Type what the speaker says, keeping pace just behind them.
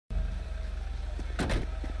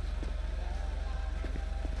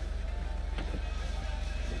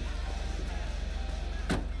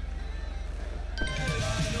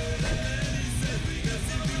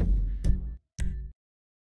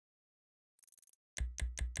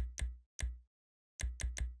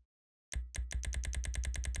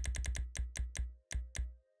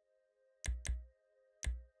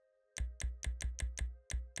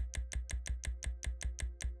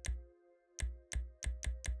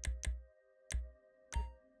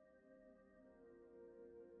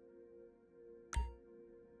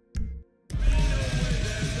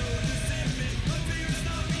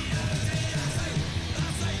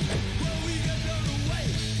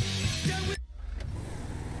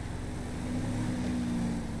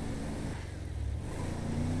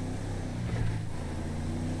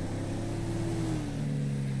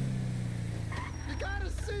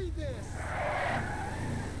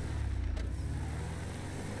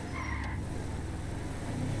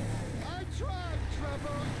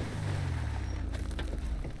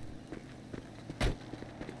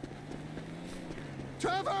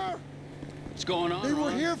What's going on, They were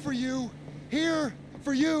Ron? here for you. Here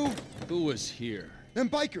for you. Who was here? Them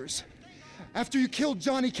bikers. After you killed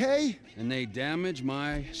Johnny K. And they damage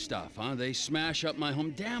my stuff, huh? They smash up my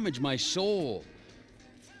home, damage my soul.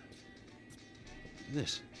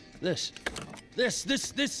 This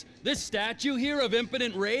statue here of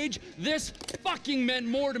impotent rage, this fucking meant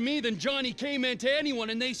more to me than Johnny K meant to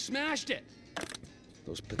anyone, and they smashed it.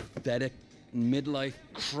 Those pathetic midlife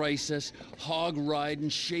crisis, hog-riding,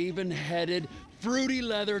 shaven-headed, fruity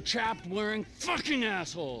leather, chapped-wearing fucking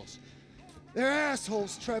assholes. They're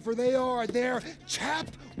assholes, Trevor. They are. They're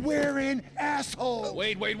chap-wearing assholes.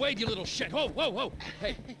 Wait, you little shit. Whoa.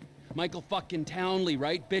 Hey, Michael fucking Townley,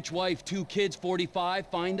 right? Bitch wife, 2 kids, 45.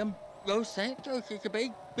 Find him? Los Santos is a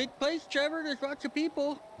big place, Trevor. There's lots of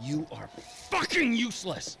people. You are fucking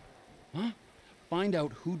useless. Huh? Find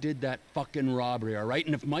out who did that fucking robbery, all right?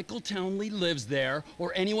 And if Michael Townley lives there,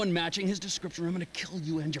 or anyone matching his description, I'm gonna kill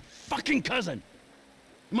you and your fucking cousin.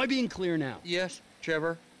 Am I being clear now? Yes,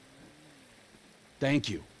 Trevor. Thank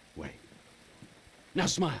you. Wait. Now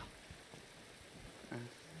smile.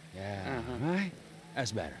 Yeah, right?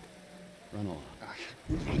 That's better. Run along.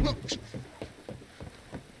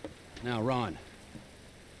 Now, Ron,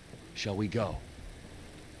 shall we go?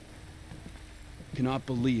 Cannot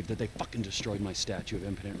believe that they fucking destroyed my statue of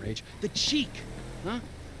impotent rage. The cheek! Huh?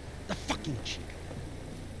 The fucking cheek.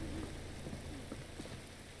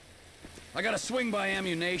 I gotta swing by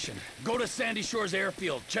ammunition. Go to Sandy Shores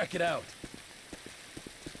Airfield. Check it out.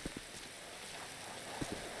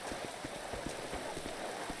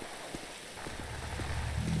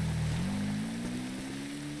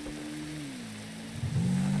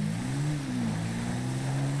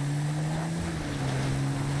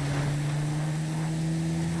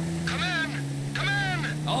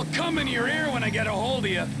 I'll come in your ear when I get a hold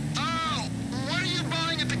of you. Oh, what are you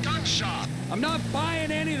buying at the gun shop? I'm not buying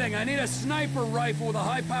anything. I need a sniper rifle with a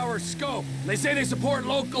high-power scope. They say they support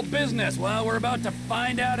local business. Well, we're about to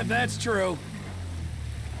find out if that's true.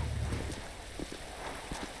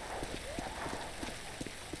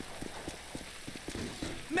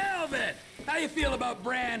 Melvin! How you feel about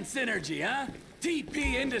brand synergy, huh?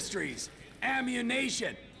 TP Industries.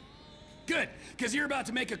 Ammunition. Good, because you're about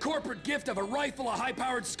to make a corporate gift of a rifle, a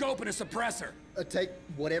high-powered scope, and a suppressor. Take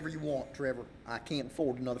whatever you want, Trevor. I can't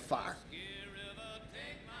afford another fire.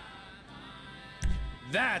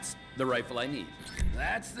 That's the rifle I need.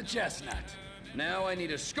 That's the chestnut. Now I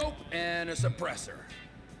need a scope and a suppressor.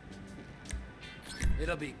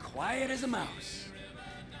 It'll be quiet as a mouse.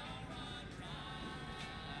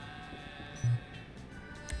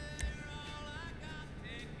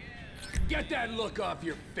 Get that look off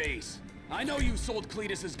your face. I know you sold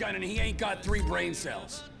Cletus his gun and he ain't got 3 brain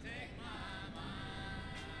cells.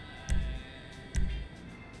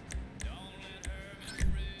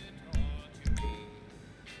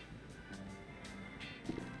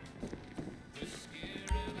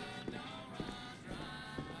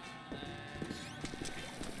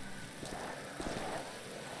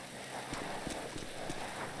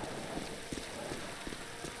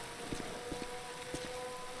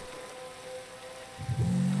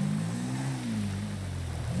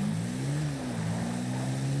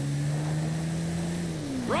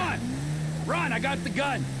 Ron, I got the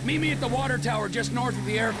gun. Meet me at the water tower just north of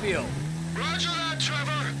the airfield. Roger that,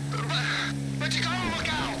 Trevor. But you gotta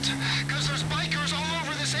look out, because there's bikers all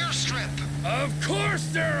over this airstrip. Of course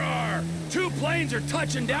there are! 2 planes are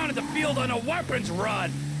touching down at the field on a weapons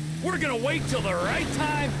run. We're gonna wait till the right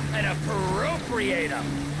time and appropriate them.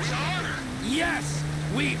 We are? Yes,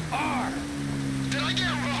 we are. Did I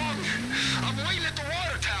get wrong? I'm waiting at the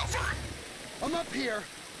water tower. I'm up here.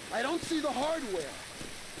 I don't see the hardware.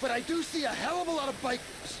 But I do see a hell of a lot of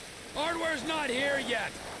bikers. Hardware's not here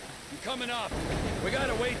yet. I'm coming up. We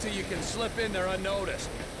gotta wait till you can slip in there unnoticed.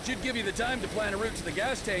 Should give you the time to plan a route to the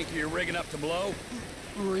gas tank you're rigging up to blow.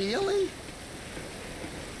 Really?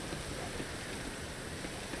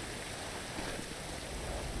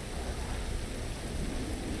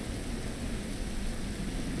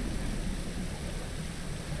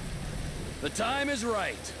 The time is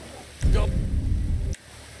right. Go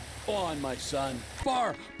on, my son.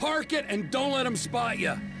 Park it and don't let them spot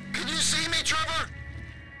you. Can you see me, Trevor?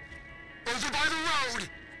 Over by the road.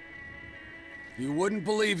 You wouldn't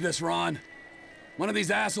believe this, Ron. One of these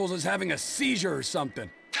assholes is having a seizure or something.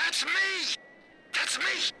 That's me! That's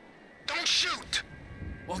me! Don't shoot!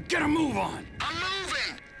 Well, get a move on. I'm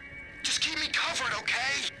moving! Just keep me covered,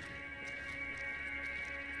 okay?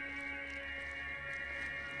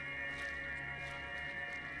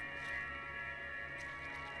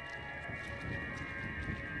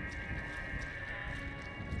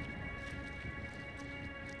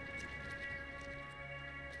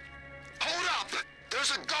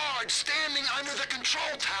 guard standing under the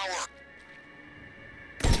control tower.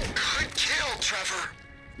 Good kill, Trevor.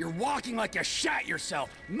 You're walking like you shat yourself.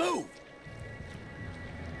 Move!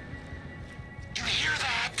 You hear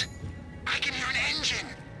that? I can hear an engine.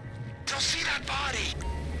 They'll see that body.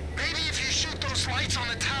 Maybe if you shoot those lights on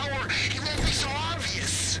the tower, he won't be so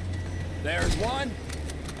obvious. There's one,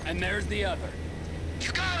 and there's the other.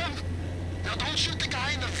 You got him. Now don't shoot the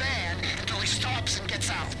guy in the van until he stops and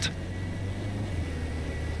gets out.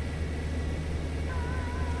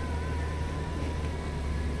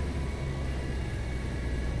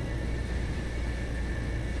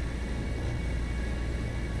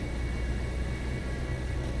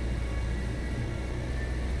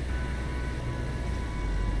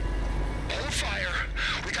 Hold fire.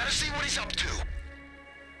 We gotta see what he's up to.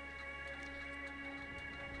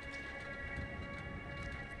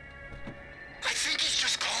 I think he's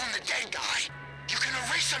just calling the dead guy. You can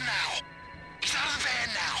erase him now. He's out of the van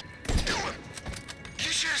now. Do him.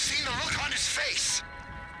 You should have seen the look on his face.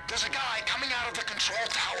 There's a guy coming out of the control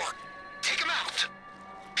tower. Take him out.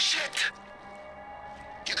 Shit.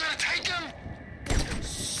 You gonna take him?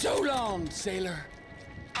 So long, sailor.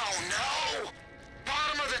 Oh no!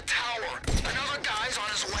 Bottom of the tower. Another guy's on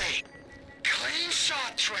his way. Clean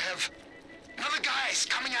shot, Trev. Another guy's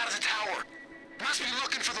coming out of the tower. Must be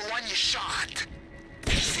looking for the one you shot.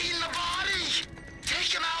 He's seen the body!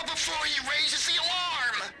 Take him out before he raises the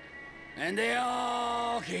alarm! And they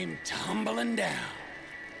all came tumbling down.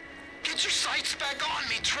 Get your sights back on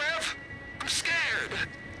me, Trev. I'm scared.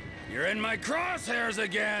 You're in my crosshairs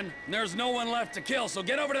again. There's no one left to kill, so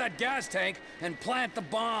get over to that gas tank and plant the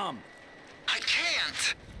bomb. I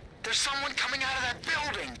can't. There's someone coming out of that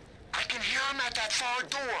building. I can hear him at that far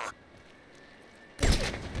door.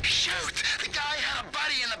 Shoot! The guy had a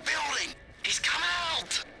buddy in the building! He's come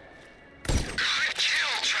out! Good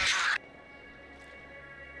kill, Trevor!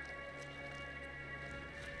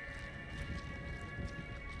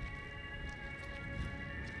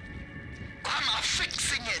 I'm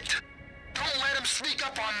fixing it! Don't let him sneak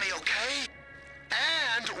up on me, okay?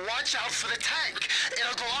 And watch out for the tank.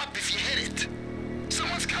 It'll go up if you hit it.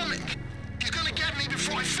 Someone's coming. He's gonna get me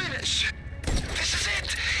before I finish. This is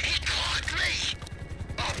it! He clocked me!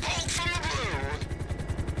 A bolt from the blue!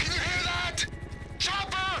 Can you hear that?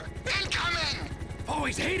 Chopper! Incoming!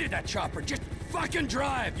 Always hated that chopper. Just fucking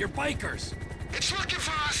drive. You're bikers. It's looking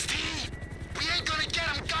for us, T! We ain't gonna get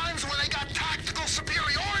them guns when they got tactical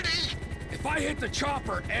superiority! If I hit the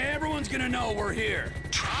chopper, everyone's gonna know we're here.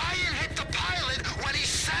 Try and hit the pilot when he's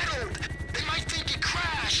settled! They might think he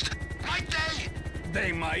crashed! Might they?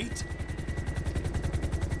 They might.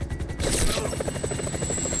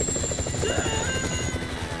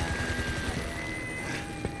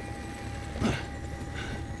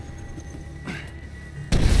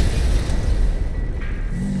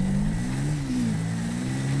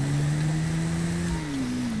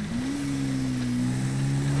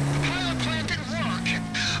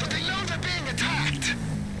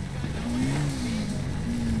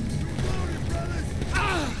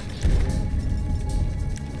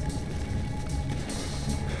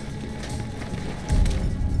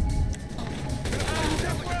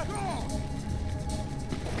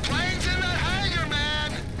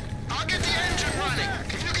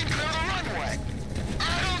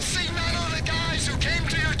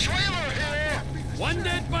 One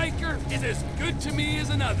dead biker is as good to me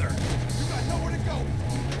as another. You got nowhere to go.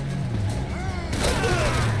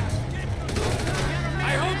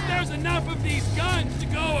 I hope there's enough of these guns to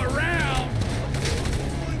go around.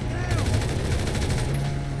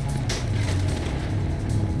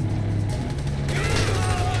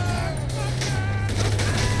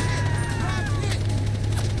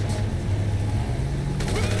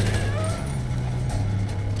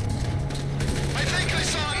 I think I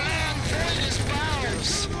saw a man void his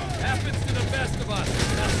bowels. Happens to the best of us.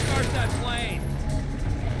 Now start that plane.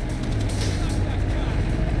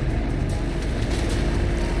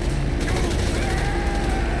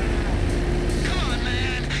 Come on,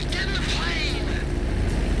 man. Get in the plane.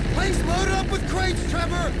 Plane's loaded up with crates,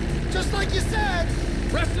 Trevor! Just like you said!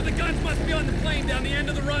 Rest of the guns must be on the plane down the end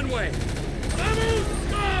of the runway. Vamos,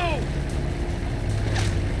 go!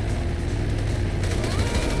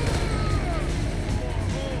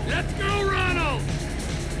 Let's go, Ronald!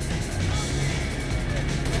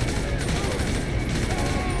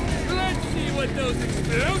 Let's see what those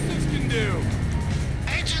explosives can do.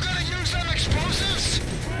 Ain't you gonna use them explosives?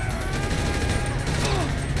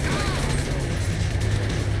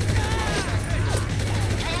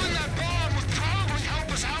 Blowing that bomb would probably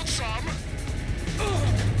help us out some.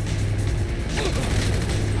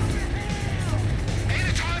 Ain't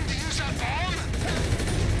it time to use that bomb?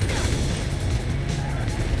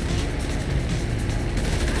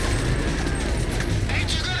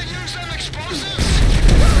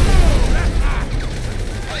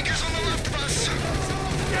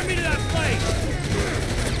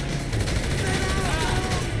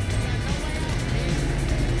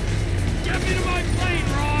 me to my plane,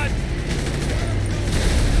 Rod!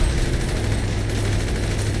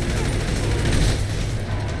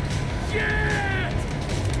 Shit!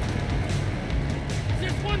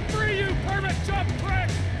 Just 1-3 you, permit jump quick!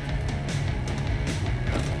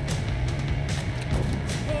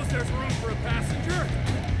 Suppose there's room for a passenger?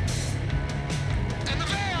 In the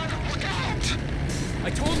van! Look out! I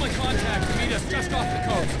told my contact to meet us just off the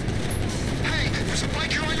coast. Hey, there's a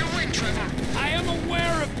biker on your wing, Trevor. I am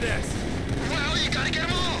aware of this. Well, you gotta get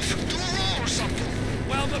him off. Do a roll or something.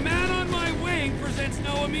 While the man on my wing presents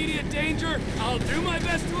no immediate danger, I'll do my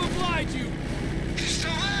best to oblige you. He's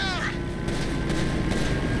still there.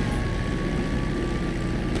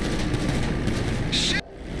 Shit.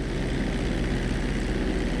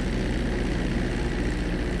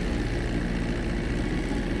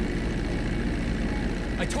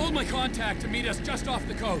 I told my contact to meet us just off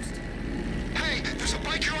the coast. Hey, there's a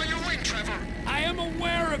biker on your wing, Trevor. I am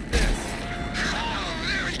aware of this. Oh,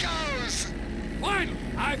 there he goes. Finally,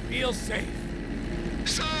 I feel safe.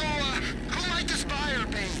 So, who might this buyer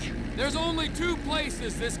be? There's only 2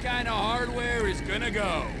 places this kind of hardware is gonna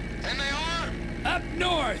go. And they are? Up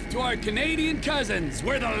north to our Canadian cousins,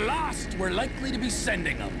 where the lost were likely to be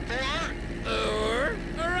sending them. Or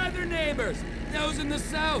our other neighbors, those in the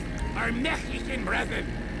south, our Mexican brethren.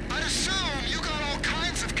 I'd assume you got all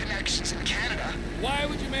kinds of connections in Canada. Why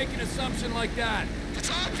would you make an assumption like that?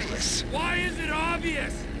 It's obvious. Why is it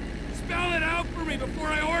obvious? Spell it out for me before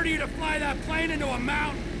I order you to fly that plane into a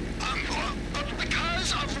mountain.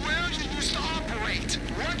 Because of where you used to operate.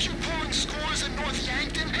 Weren't you pulling scores in North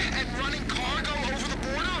Yankton and running cargo over the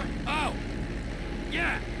border? Oh.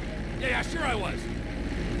 Yeah, sure I was.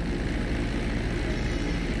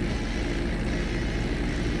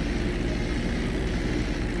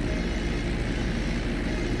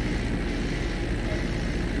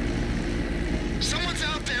 Someone's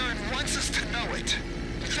out there and wants us to know it.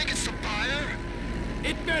 You think it's the buyer?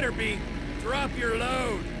 It better be. Drop your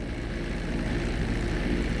load.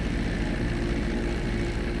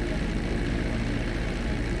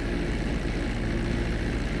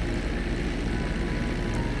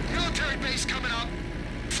 Military base coming up.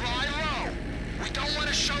 Fly low. We don't want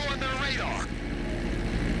to show on their radar.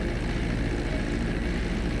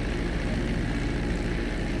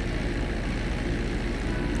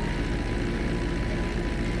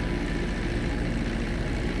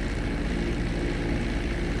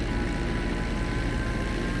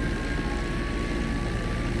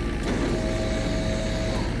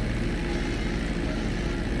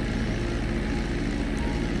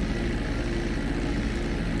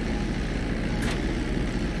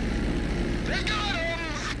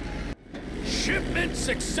 Shipment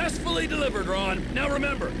successfully delivered, Ron. Now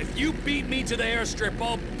remember, if you beat me to the airstrip,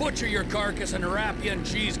 I'll butcher your carcass and wrap you in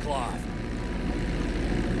cheesecloth.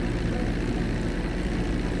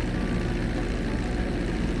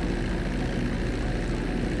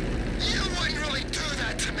 You wouldn't really do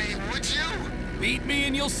that to me, would you? Beat me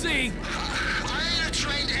and you'll see. I ain't a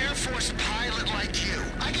trained Air Force pilot like you.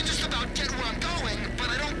 I can just about get where I'm going, but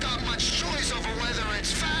I don't got much choice over whether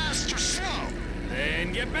it's fast or slow.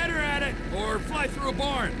 Then get better at it, or fly through a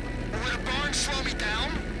barn. Would a barn slow me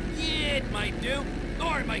down? Yeah, it might do.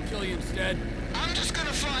 Or it might kill you instead. I'm just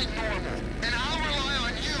gonna fly normal, and I'll rely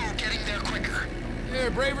on you getting there quicker.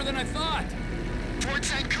 You're braver than I thought. Fort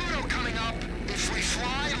Zancudo coming up. If we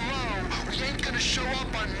fly low, we ain't gonna show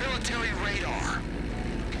up on military radar.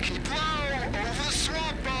 Keep low, over the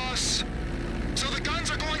swamp, boss. So the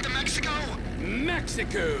guns are going to Mexico?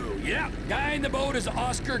 Mexico, yeah. Guy in the boat is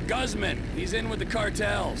Oscar Guzman. He's in with the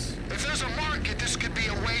cartels. If there's a market, this could be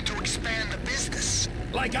a way to expand the business.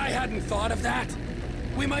 Like I hadn't thought of that.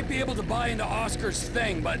 We might be able to buy into Oscar's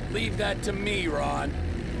thing, but leave that to me, Ron.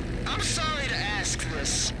 I'm sorry to ask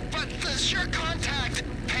this, but does your contact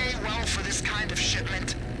pay well for this kind of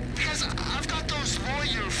shipment? Because I've got those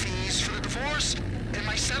lawyer fees for the divorce and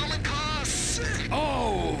my settlement costs.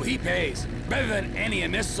 Oh, he pays. Better than any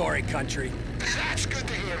in this sorry country. That's good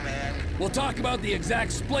to hear, man. We'll talk about the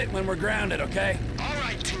exact split when we're grounded, okay? All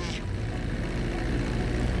right, T.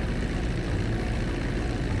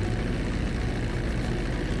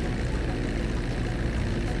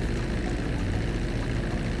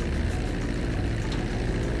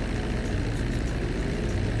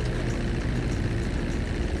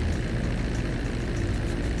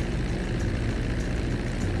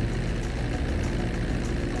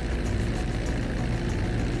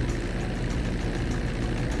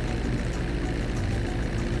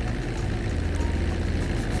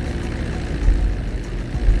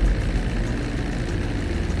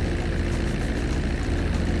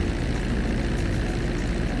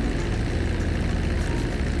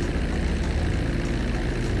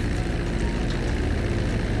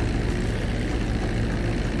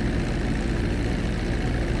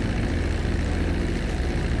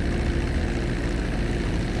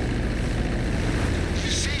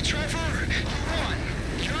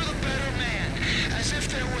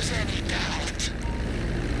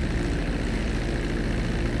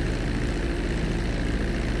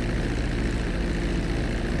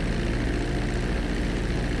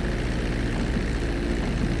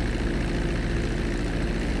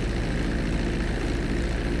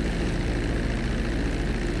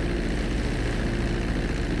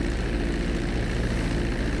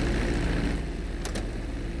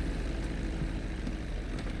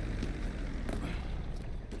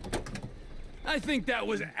 I think that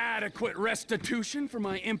was adequate restitution for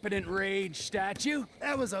my impotent rage statue.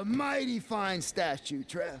 That was a mighty fine statue,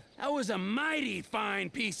 Trev. That was a mighty fine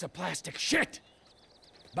piece of plastic shit.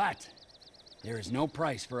 But there is no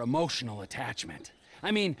price for emotional attachment.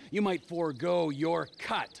 I mean, you might forego your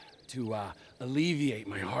cut to alleviate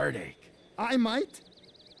my heartache. I might?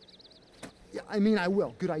 Yeah, I mean, I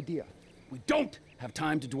will. Good idea. We don't have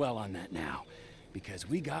time to dwell on that now, because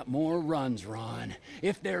we got more runs, Ron.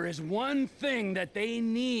 If there is one thing that they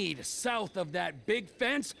need south of that big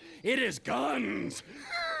fence, it is guns.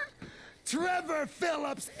 Trevor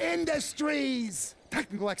Philips Industries!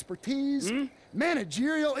 Technical expertise,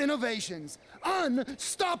 managerial innovations,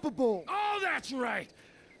 unstoppable! Oh, that's right!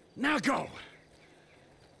 Now go.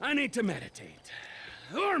 I need to meditate.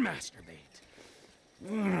 Or masturbate.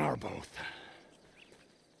 Or both.